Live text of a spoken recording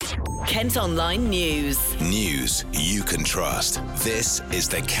Kent Online News. News you can trust. This is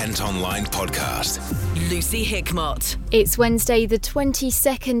the Kent Online Podcast. Lucy Hickmott. It's Wednesday, the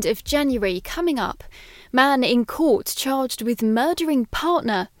 22nd of January, coming up. Man in court charged with murdering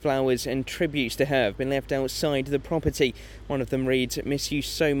partner. Flowers and tributes to her have been left outside the property. One of them reads, "Miss you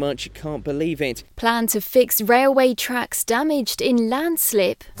so much, can't believe it." Plan to fix railway tracks damaged in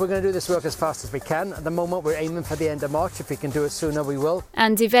landslip. We're going to do this work as fast as we can. At the moment, we're aiming for the end of March. If we can do it sooner, we will.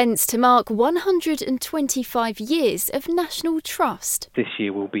 And events to mark 125 years of National Trust. This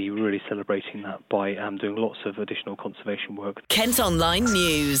year we'll be really celebrating that by doing lots of additional conservation work. Kent Online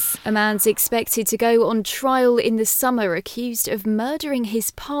News. A man's expected to go on trial in the summer accused of murdering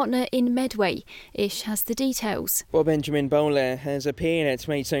his partner in Medway. Ish has the details. Well, Benjamin Bowler has appeared at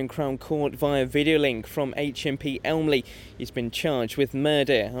Maidstone Crown Court via video link from HMP Elmley. He's been charged with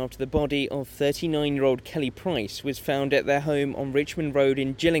murder after the body of 39-year-old Kelly Price was found at their home on Richmond Road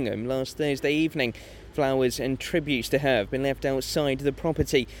in Gillingham last Thursday evening. Flowers and tributes to her have been left outside the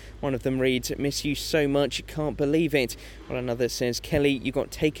property. One of them reads, "Miss you so much, can't believe it," while another says, "Kelly, you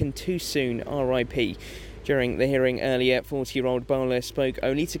got taken too soon, RIP." During the hearing earlier, 40-year-old Bowler spoke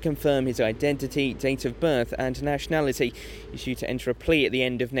only to confirm his identity, date of birth and nationality. He's due to enter a plea at the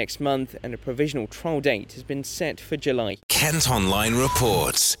end of next month, and a provisional trial date has been set for July. Kent Online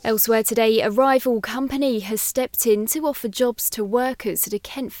reports. Elsewhere today, a rival company has stepped in to offer jobs to workers at a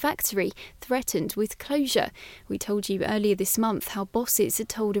Kent factory threatened with closure. We told you earlier this month how bosses had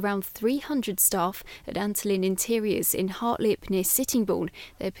told around 300 staff at Antolin Interiors in Hartlip near Sittingbourne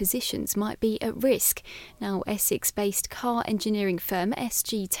their positions might be at risk. Now, Essex-based car engineering firm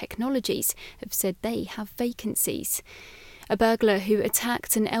SG Technologies have said they have vacancies. A burglar who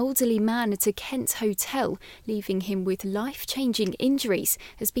attacked an elderly man at a Kent hotel, leaving him with life-changing injuries,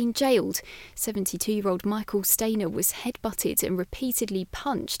 has been jailed. 72-year-old Michael Stainer was headbutted and repeatedly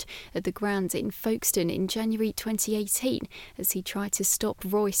punched at the Grand in Folkestone in January 2018 as he tried to stop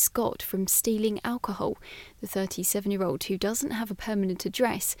Roy Scott from stealing alcohol. The 37-year-old, who doesn't have a permanent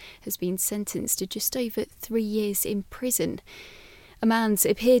address, has been sentenced to just over 3 years in prison. A man's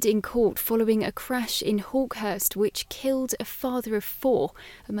appeared in court following a crash in Hawkhurst which killed a father of 4.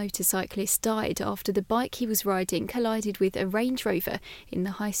 A motorcyclist died after the bike he was riding collided with a Range Rover in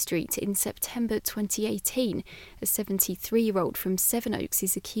the High Street in September 2018. A 73-year-old from Sevenoaks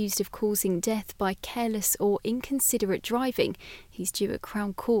is accused of causing death by careless or inconsiderate driving. He's due at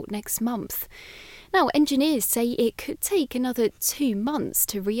Crown Court next month. Now, engineers say it could take another 2 months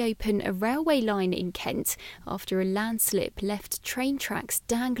to reopen a railway line in Kent after a landslip left train tracks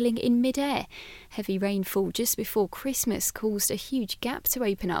dangling in mid-air. Heavy rainfall just before Christmas caused a huge gap to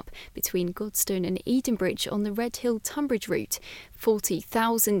open up between Godstone and Edenbridge on the Redhill-Tunbridge route.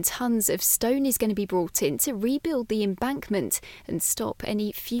 40,000 tonnes of stone is going to be brought in to rebuild the embankment and stop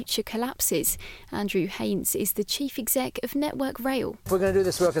any future collapses. Andrew Haynes is the chief exec of Network Rail. We're going to do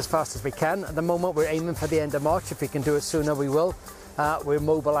this work as fast as we can. At the moment, we're aiming for the end of March. If we can do it sooner, we will. We're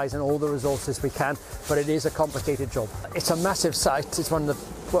mobilising all the resources we can, but it is a complicated job. It's a massive site. It's one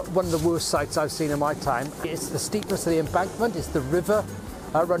of the worst sites I've seen in my time. It's the steepness of the embankment. It's the river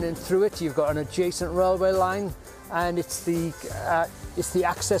running through it. You've got an adjacent railway line, and it's the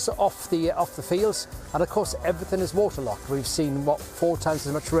access off the fields. And of course, everything is waterlogged. We've seen 4 times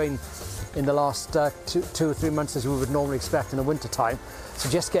as much rain in the last 2 or 3 months as we would normally expect in the winter time. So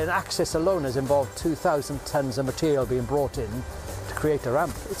just getting access alone has involved 2,000 tonnes of material being brought in to create a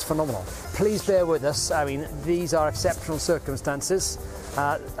ramp. It's phenomenal. Please bear with us. I mean, these are exceptional circumstances.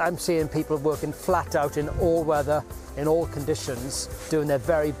 I'm seeing people working flat out in all weather, in all conditions, doing their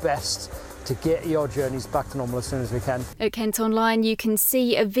very best to get your journeys back to normal as soon as we can. At Kent Online, you can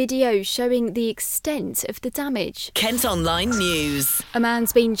see a video showing the extent of the damage. Kent Online News. A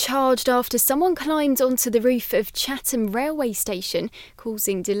man's been charged after someone climbed onto the roof of Chatham railway station,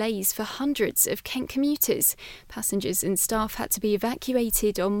 causing delays for hundreds of Kent commuters. Passengers and staff had to be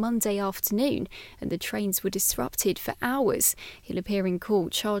evacuated on Monday afternoon, and the trains were disrupted for hours. He'll appear in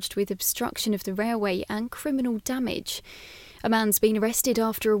court charged with obstruction of the railway and criminal damage. A man's been arrested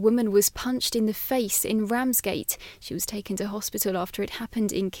after a woman was punched in the face in Ramsgate. She was taken to hospital after it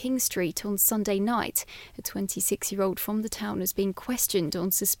happened in King Street on Sunday night. A 26-year-old from the town has been questioned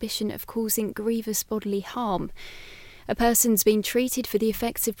on suspicion of causing grievous bodily harm. A person's been treated for the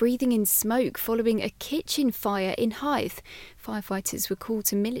effects of breathing in smoke following a kitchen fire in Hythe. Firefighters were called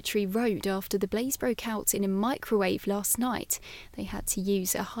to Military Road after the blaze broke out in a microwave last night. They had to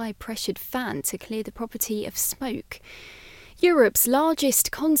use a high-pressured fan to clear the property of smoke. Europe's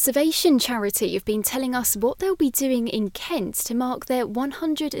largest conservation charity have been telling us what they'll be doing in Kent to mark their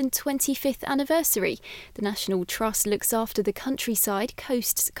 125th anniversary. The National Trust looks after the countryside,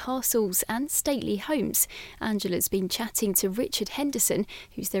 coasts, castles and stately homes. Angela's been chatting to Richard Henderson,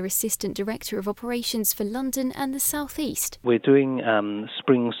 who's their Assistant Director of Operations for London and the South East. We're doing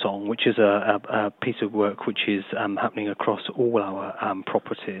Spring Song, which is a piece of work which is happening across all our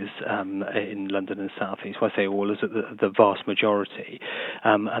properties in London and South East. When I say all, is the vast majority,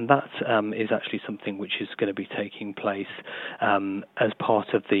 and that is actually something which is going to be taking place as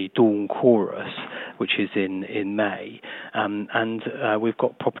part of the Dawn Chorus, which is in May, and we've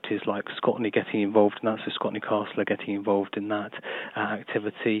got properties like Scotney getting involved in that, so Scotney Castle are getting involved in that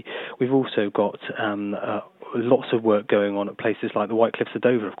activity. We've also got lots of work going on at places like the White Cliffs of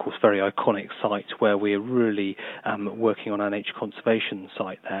Dover, of course, very iconic site where we're really working on our nature conservation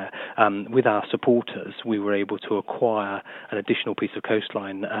site there. With our supporters, we were able to acquire an additional piece of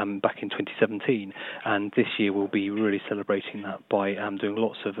coastline back in 2017, and this year we'll be really celebrating that by doing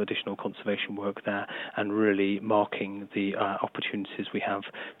lots of additional conservation work there and really marking the opportunities we have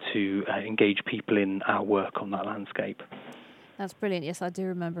to engage people in our work on that landscape. That's brilliant. Yes, I do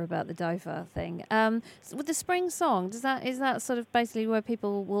remember about the Dover thing. So with the Spring Song, is that sort of basically where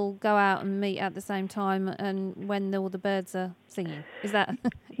people will go out and meet at the same time and when all the birds are singing? Is that?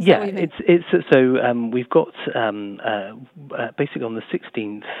 Yeah, it's so we've got basically on the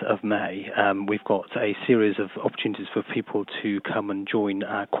 16th of May we've got a series of opportunities for people to come and join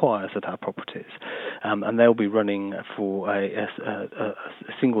our choirs at our properties, and they'll be running for a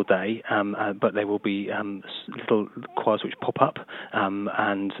single day, but they will be little choirs which pop up,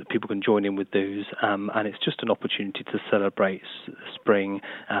 and people can join in with those, and it's just an opportunity to celebrate spring,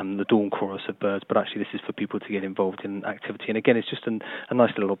 the dawn chorus of birds, but actually this is for people to get involved in activity. And again, it's just a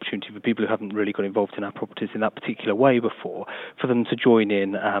nice little opportunity for people who haven't really got involved in our properties in that particular way before, for them to join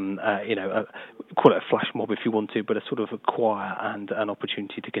in, call it a flash mob if you want to, but a sort of a choir and an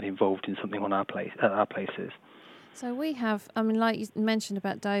opportunity to get involved in something on our places. So we have, like you mentioned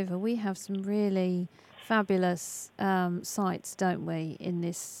about Dover, we have some really fabulous sites, don't we, in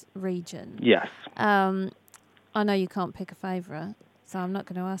this region? Yes. I know you can't pick a favourite, so I'm not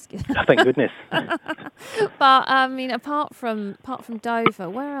going to ask you that. Thank goodness. But apart from Dover,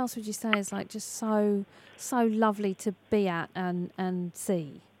 where else would you say is like just so lovely to be at and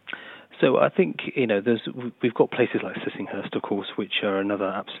see? So I think, we've got places like Sissinghurst, of course, which are another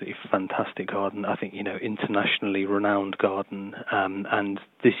absolutely fantastic garden. I think, internationally renowned garden. And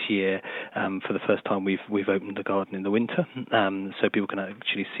this year, for the first time, we've opened the garden in the winter. So people can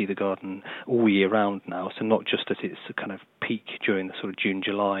actually see the garden all year round now. So not just at its kind of peak during the sort of June,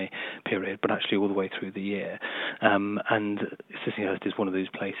 July period, but actually all the way through the year. And Sissinghurst is one of those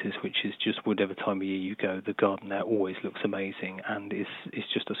places which is just whatever time of year you go, the garden there always looks amazing and is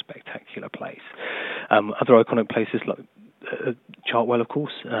just a spectacular place. Other iconic places like Chartwell, of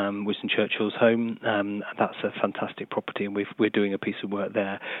course, Winston Churchill's home. That's a fantastic property, and we're doing a piece of work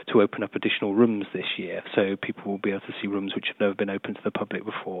there to open up additional rooms this year, so people will be able to see rooms which have never been open to the public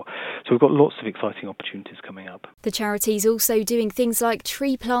before. So we've got lots of exciting opportunities coming up. The charity's also doing things like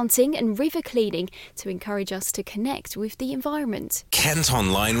tree planting and river cleaning to encourage us to connect with the environment. Kent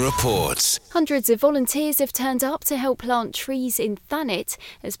Online reports. Hundreds of volunteers have turned up to help plant trees in Thanet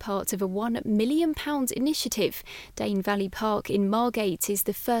as part of a £1 million initiative. Dane Valley Park in Margate is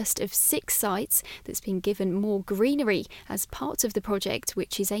the first of 6 sites that's been given more greenery as part of the project,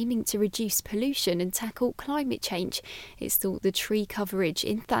 which is aiming to reduce pollution and tackle climate change. It's thought the tree coverage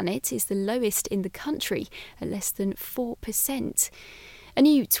in Thanet is the lowest in the country at less than 4%. A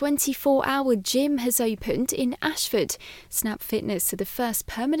new 24-hour gym has opened in Ashford. Snap Fitness are the first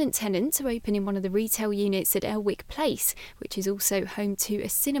permanent tenant to open in one of the retail units at Elwick Place, which is also home to a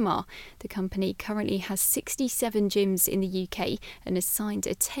cinema. The company currently has 67 gyms in the UK and has signed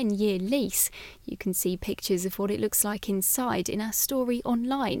a 10-year lease. You can see pictures of what it looks like inside in our story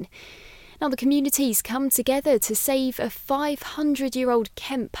online. Now, the community's come together to save a 500-year-old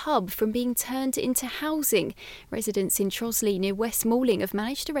Kent pub from being turned into housing. Residents in Trosley near West Malling have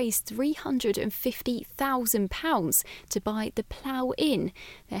managed to raise £350,000 to buy the Plough Inn.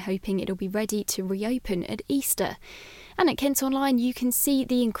 They're hoping it'll be ready to reopen at Easter. And at Kent Online, you can see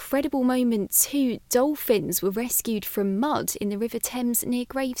the incredible moment 2 dolphins were rescued from mud in the River Thames near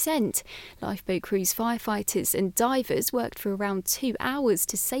Gravesend. Lifeboat crews, firefighters and divers worked for around 2 hours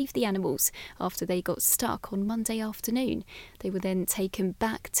to save the animals after they got stuck on Monday afternoon. They were then taken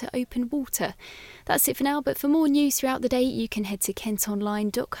back to open water. That's it for now, but for more news throughout the day, you can head to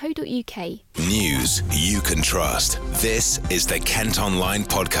kentonline.co.uk. News you can trust. This is the Kent Online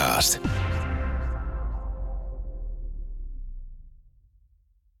Podcast.